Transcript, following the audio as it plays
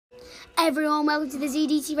Everyone, welcome to the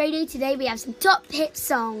ZDT Radio. Today we have some top hit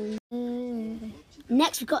songs.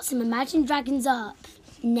 Next we've got some Imagine Dragons Up.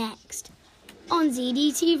 Next on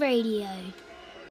ZDT Radio.